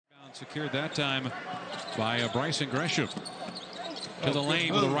Secured that time by Bryson Gresham. To the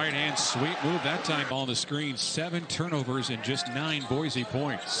lane with a right hand sweep move that time. On the screen, 7 turnovers and just 9 Boise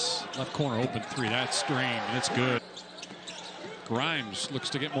points. Left corner open 3. That's strained. That's good. Grimes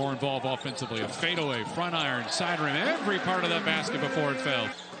looks to get more involved offensively. A fadeaway, front iron, side rim. Every part of that basket before it fell.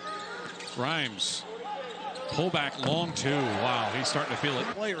 Grimes. Pullback long 2. Wow, he's starting to feel it.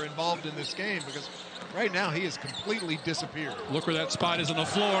 Player involved in this game because right now he has completely disappeared. Look where that spot is on the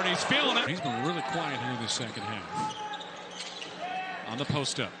floor, and he's feeling it. He's been really quiet here in the second half. On the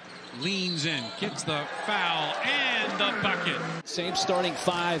post up, leans in, gets the foul and the bucket. Same starting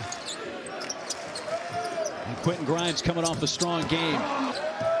 5. And Quentin Grimes coming off a strong game.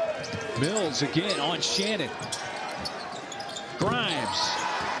 Mills again on Shannon. Grimes.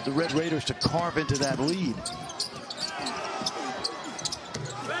 The Red Raiders to carve into that lead.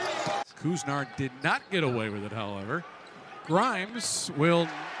 Kuznar did not get away with it, however. Grimes will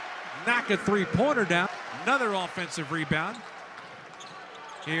knock a 3-pointer down. Another offensive rebound.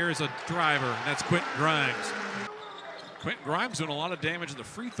 Here's a driver, and that's Quentin Grimes. Quentin Grimes doing a lot of damage at the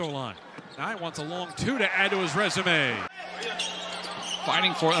free throw line. Now he wants a long 2 to add to his resume.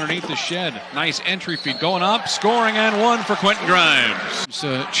 Fighting for it underneath the shed. Nice entry feed going up, scoring, and 1 for Quentin Grimes. It's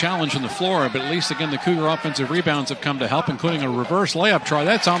a challenge on the floor, but at least again the Cougar offensive rebounds have come to help, including a reverse layup try.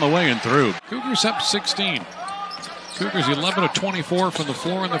 That's on the way and through. Cougars up 16. Cougars 11 of 24 from the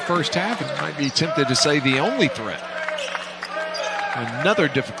floor in the first half. Might be tempted to say the only threat. Another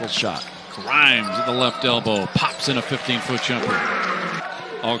difficult shot. Grimes at the left elbow, pops in a 15-foot jumper.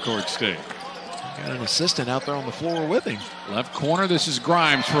 All court stay. Got an assistant out there on the floor with him. Left corner, this is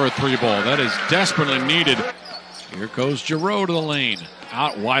Grimes for a 3-ball. That is desperately needed. Here goes Giroux to the lane.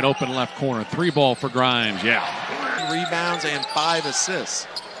 Out wide open left corner. 3-ball for Grimes, yeah. Rebounds and 5 assists.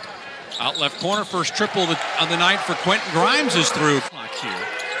 Out left corner, first triple on the night for Quentin Grimes is through. Clock here.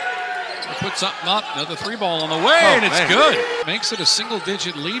 They put something up, another 3-ball on the way, and it's good. Makes it a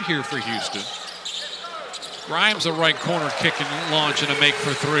single-digit lead here for Houston. Grimes a right corner kick and launch and a make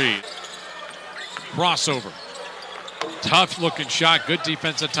for 3. Crossover. Tough looking shot. Good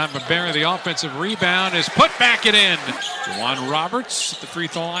defensive time by Barry. The offensive rebound is put back and in. Juwan Roberts at the free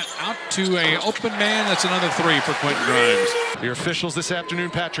throw line out to a open man. That's another 3 for Quentin Grimes. Your officials this afternoon,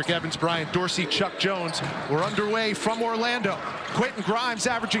 Patrick Evans, Brian Dorsey, Chuck Jones. We're underway from Orlando. Quentin Grimes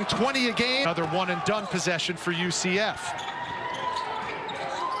averaging 20 a game. Another one-and-done possession for UCF.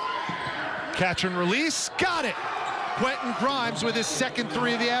 Catch and release. Got it. Quentin Grimes with his second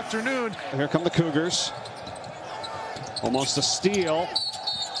 3 of the afternoon. Here come the Cougars. Almost a steal.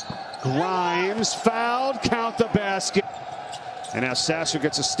 Grimes fouled. Count the basket. And now Sasser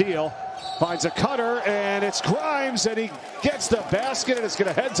gets a steal. Finds a cutter, and it's Grimes, and he gets the basket, and it's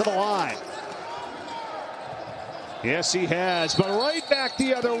going to head to the line. Yes, he has, but right back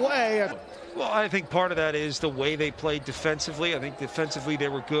the other way. Well, I think part of that is the way they played defensively. I think defensively they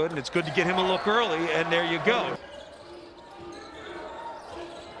were good, and it's good to get him a look early, and there you go.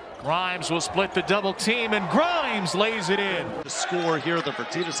 Grimes will split the double team, and Grimes lays it in. The score here at the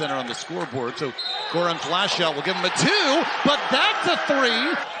Fertitta Center on the scoreboard. So Goran flash shot will give him a 2, but that's a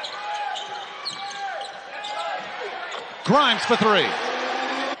 3. Grimes for 3.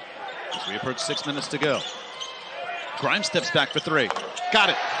 As we approach 6 minutes to go. Grimes steps back for 3.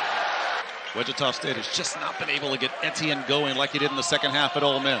 Got it. Wichita State has just not been able to get Etienne going like he did in the second half at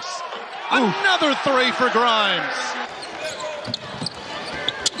Ole Miss. Another 3 for Grimes.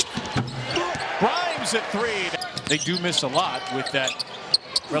 Grimes at 3. They do miss a lot with that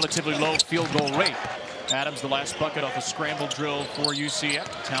relatively low field goal rate. Adams, the last bucket off a scramble drill for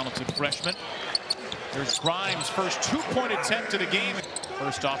UCF, talented freshman. There's Grimes' first 2-point attempt of the game.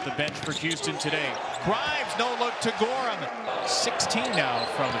 First off the bench for Houston today. Grimes, no look to Gorham. 16 now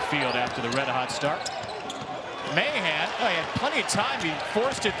from the field after the red-hot start. Mahan, he had plenty of time. He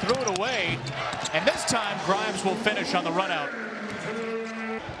forced it, threw it away. And this time, Grimes will finish on the run-out.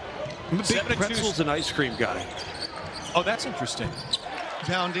 I'm a big pretzels and ice cream guy. Oh, that's interesting.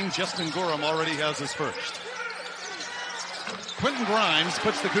 Pounding, Justin Gorham already has his first. Quentin Grimes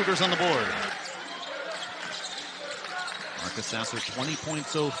puts the Cougars on the board. Marcus Sasser, 20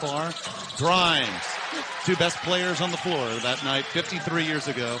 points so far. Grimes, 2 best players on the floor that night, 53 years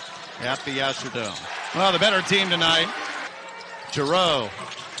ago at the Astrodome. Well, the better team tonight. Giroux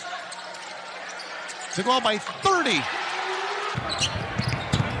to go out by 30.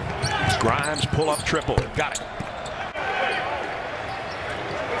 Grimes pull-up triple. Got it.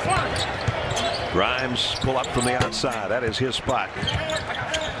 Grimes pull up from the outside. That is his spot.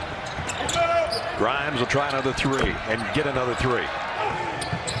 Grimes will try another 3 and get another 3.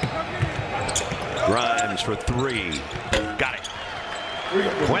 Grimes for 3. Got it.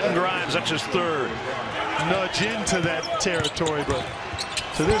 Quentin Grimes, that's his third. Nudge into that territory, but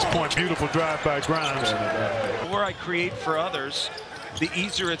to this point, beautiful drive by Grimes. The more I create for others, the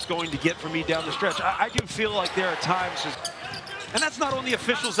easier it's going to get for me down the stretch. I do feel like there are times, and that's not on the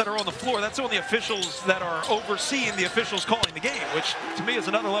officials that are on the floor, that's on the officials that are overseeing the officials calling the game, which to me is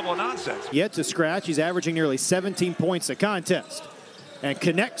another level of nonsense. Yet to scratch, he's averaging nearly 17 points a contest and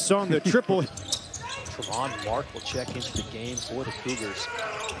connects on the triple. Trevon Mark will check into the game for the Cougars.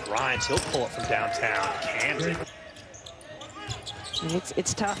 Grimes, he'll pull it from downtown. Can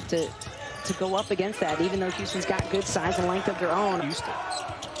It's tough to go up against that, even though Houston's got good size and length of their own. Houston.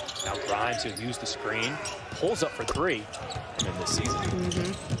 Now Grimes, who used the screen, pulls up for three in this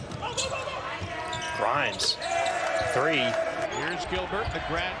season. Grimes, three. Here's Gilbert, the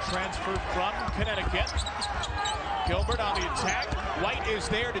grad transfer from Connecticut. Gilbert on the attack. White is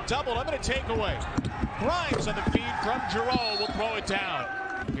there to double. I'm going to take away. Grimes on the feed from Giroux will throw it down.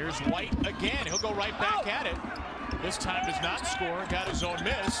 Here's White again. He'll go right back at it. This time does not score. Got his own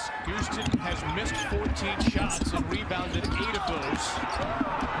miss. Houston has missed 14 shots and rebounded 8 of those.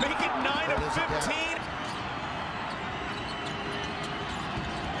 Make it 9 of 15.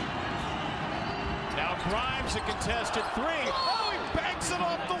 Now Grimes, a contested three. Oh, he banks it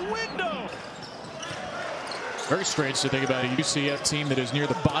off the window. Very strange to think about a UCF team that is near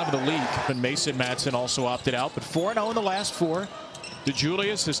the bottom of the league. And Mason Madsen also opted out, but 4-0 in the last 4.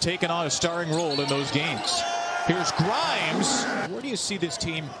 DeJulius has taken on a starring role in those games. Here's Grimes. Where do you see this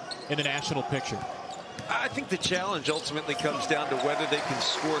team in the national picture? I think the challenge ultimately comes down to whether they can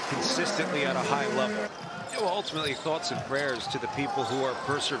score consistently at a high level. Ultimately, thoughts and prayers to the people who are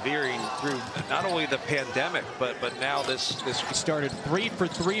persevering through not only the pandemic, but now this. Started 3 for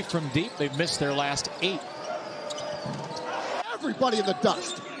 3 from deep. They've missed their last 8. Everybody in the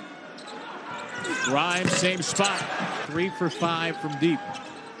dust. Grimes, same spot. 3 for 5 from deep.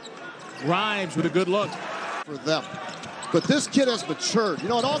 Grimes with a good look. For them. But this kid has matured. You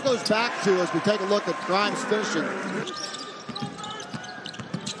know, it all goes back to, as we take a look at Grimes finishing.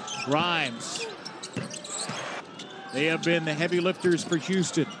 Grimes. They have been the heavy lifters for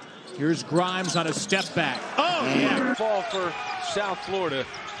Houston. Here's Grimes on a step back. Oh, yeah. Fall for South Florida.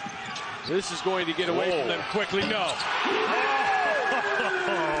 This is going to get away from them quickly. No.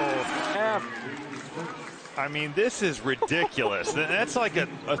 I mean, this is ridiculous. That's like a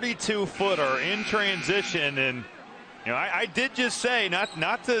 32-footer in transition, and you know, I did just say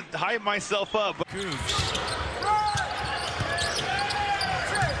not to hype myself up. But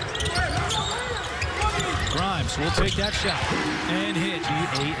Grimes will take that shot and hit the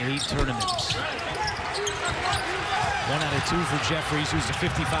A8 tournaments. 1 out of 2 for Jeffries, who's a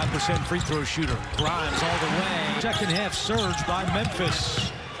 55% free throw shooter. Grimes all the way. Second half surge by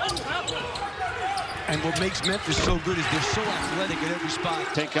Memphis. And what makes Memphis so good is they're so athletic at every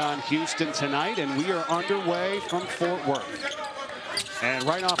spot. Take on Houston tonight, and we are underway from Fort Worth. And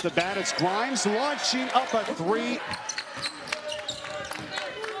right off the bat, it's Grimes launching up a 3.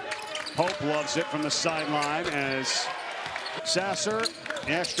 Hope loves it from the sideline as Sasser,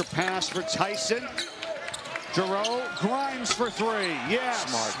 extra pass for Tyson. Giroux, Grimes for 3. Yes,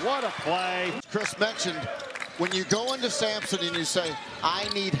 smart. What a play. Chris mentioned, when you go into Sampson and you say, I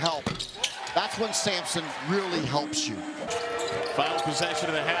need help, that's when Sampson really helps you. Final possession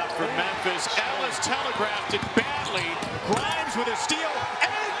of the half for Memphis. Ellis telegraphed it badly. Grimes with a steal,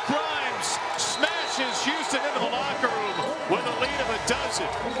 and Grimes smashes Houston into the locker room with a lead of a dozen.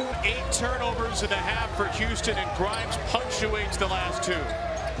 8 turnovers in the half for Houston, and Grimes punctuates the last 2.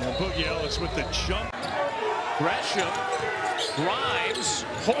 Well, Boogie Ellis with the jump. Gresham, Grimes,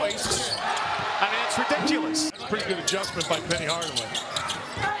 hoists. I mean, it's ridiculous. Pretty good adjustment by Penny Hardaway.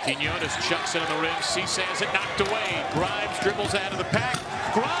 Quinones chucks it on the rim. Cisse has it knocked away. Grimes dribbles out of the pack.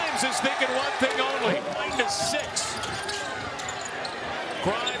 Grimes is thinking one thing only. 9-6.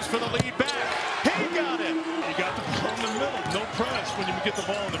 Grimes for the lead back. He got it. You got the ball in the middle. No press. When you get the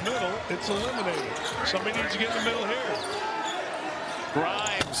ball in the middle, it's eliminated. Somebody needs to get in the middle here.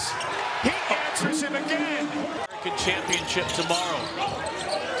 Grimes. He answers him again. American Championship tomorrow.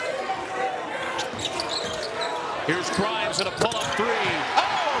 Here's Grimes and a pull-up 3.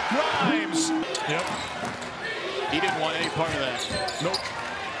 Oh, Grimes! Yep. He didn't want any part of that. Nope.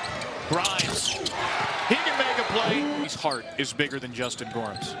 Grimes. He can make a play. His heart is bigger than Justin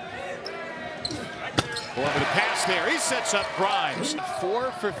Gorham's. Over the pass there. He sets up Grimes.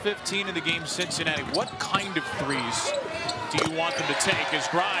 4 for 15 in the game, Cincinnati. What kind of threes do you want them to take as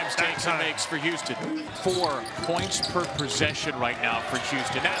Grimes takes and makes for Houston? 4 points per possession right now for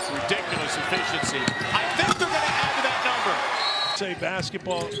Houston. That's ridiculous efficiency. I think they're going to add to that number. Say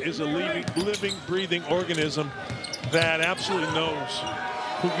basketball is a living, breathing organism. that absolutely knows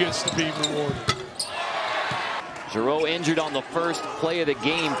who gets to be rewarded. Giroux injured on the first play of the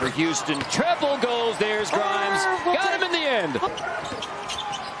game for Houston. Triple goes. There's Grimes. Got him in the end.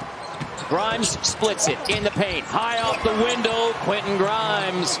 Grimes splits it in the paint. High off the window. Quentin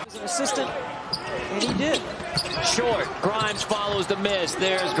Grimes. As an assistant, and he did. Short. Grimes follows the miss.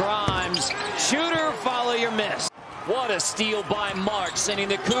 There's Grimes. Shooter, follow your miss. What a steal by Mark, sending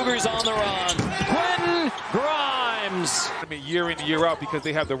the Cougars on the run. Quentin Grimes. Year in, year out, because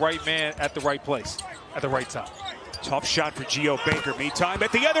they have the right man at the right place at the right time. Tough shot for Geo Baker. Meantime,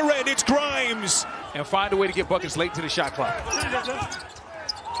 at the other end, it's Grimes. And find a way to get buckets late into the shot clock.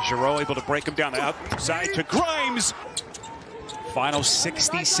 Giroux able to break him down the outside to Grimes. Final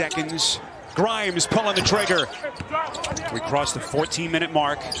 60 seconds. Grimes pulling the trigger. We crossed the 14-minute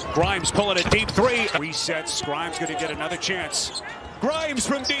mark. Grimes pulling a deep three. Resets. Grimes going to get another chance. Grimes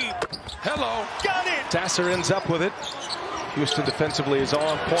from deep. Hello. Got it. Sasser ends up with it. Houston defensively is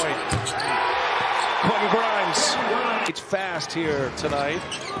on point. Quentin Grimes. It's fast here tonight.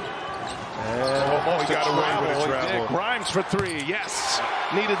 And he got away with a travel. Grimes for three. Yes.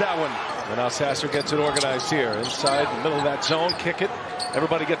 Needed that one. And now Sasser gets it organized here. Inside the middle of that zone. Kick it.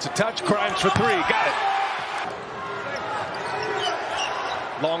 Everybody gets a touch. Grimes for three. Got it.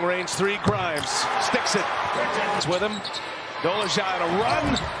 Long range three. Grimes sticks it. It's with him. Dolezaj on a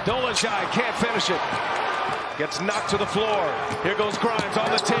run. Dolezaj can't finish it. Gets knocked to the floor. Here goes Grimes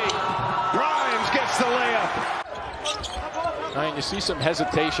on the take. Grimes gets the layup. And you see some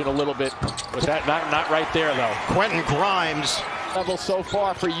hesitation a little bit with that. Not right there, though. Quentin Grimes. Level so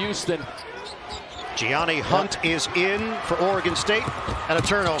far for Houston. Gianni Hunt is in for Oregon State, and a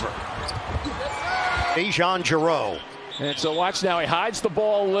turnover. Dejan Giroux. And so watch now, he hides the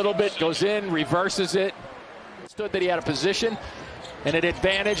ball a little bit, goes in, reverses it. Stood that he had a position and an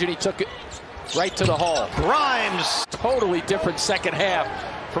advantage, and he took it right to the hole. Grimes. Totally different second half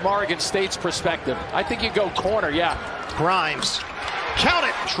from Oregon State's perspective. I think you go corner, yeah. Grimes. Count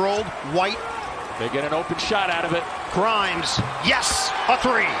it. Controlled. White. They get an open shot out of it. Grimes. Yes. A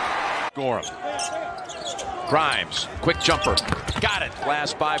three. Gorham. Grimes. Quick jumper. Got it.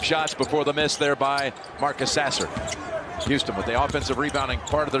 Last 5 shots before the miss there by Marcus Sasser. Houston with the offensive rebounding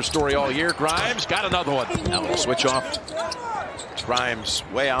part of their story all year. Grimes got another one. Now we'll switch off. Grimes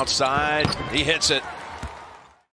way outside. He hits it.